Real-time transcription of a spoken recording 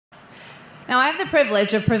Now, I have the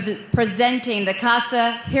privilege of presenting the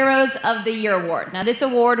CASA Heroes of the Year Award. Now, this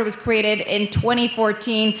award was created in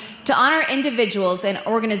 2014 to honor individuals and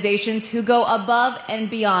organizations who go above and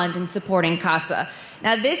beyond in supporting CASA.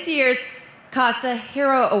 Now, this year's CASA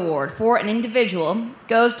Hero Award for an individual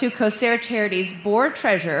goes to Kosair Charities Board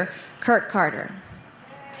Treasurer, Kirk Carter.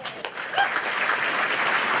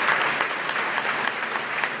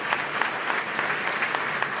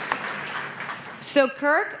 So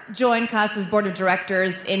Kirk joined CASA's board of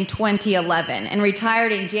directors in 2011 and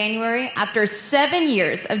retired in January after 7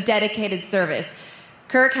 years of dedicated service.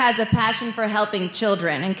 Kirk has a passion for helping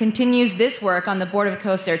children and continues this work on the board of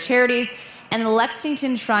Kosair Charities and the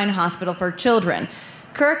Lexington Shrine Hospital for Children.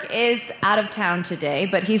 Kirk is out of town today,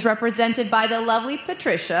 but he's represented by the lovely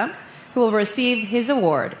Patricia, who will receive his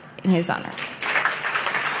award in his honor.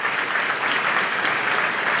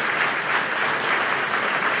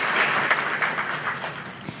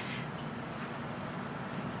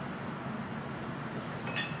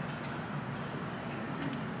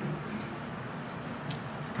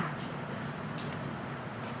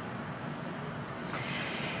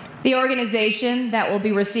 The organization that will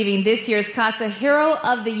be receiving this year's CASA Hero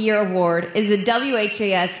of the Year Award is the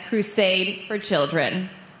WHAS Crusade for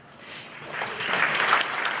Children.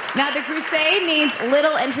 Now, the Crusade needs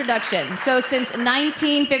little introduction. So since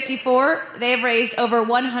 1954, they have raised over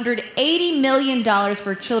 $180 million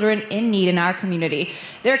for children in need in our community.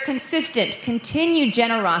 Their consistent, continued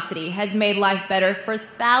generosity has made life better for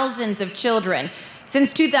thousands of children.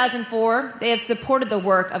 Since 2004, they have supported the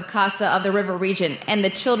work of CASA of the River Region and the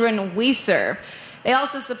children we serve. They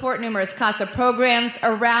also support numerous CASA programs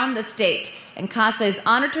around the state. And CASA is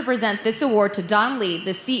honored to present this award to Don Lee,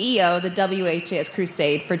 the CEO of the WHAS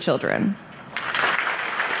Crusade for Children.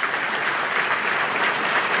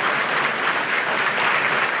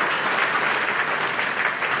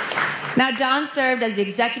 Now, Dawn served as the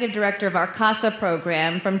executive director of our CASA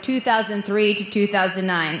program from 2003 to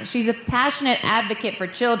 2009. She's a passionate advocate for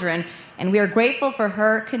children, and we are grateful for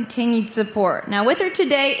her continued support. Now, with her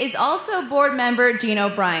today is also board member Jean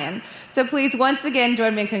O'Brien. So please, once again,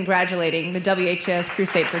 join me in congratulating the WHAS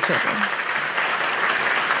Crusade for Children.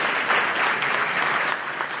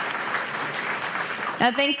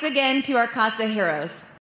 Now, thanks again to our CASA heroes.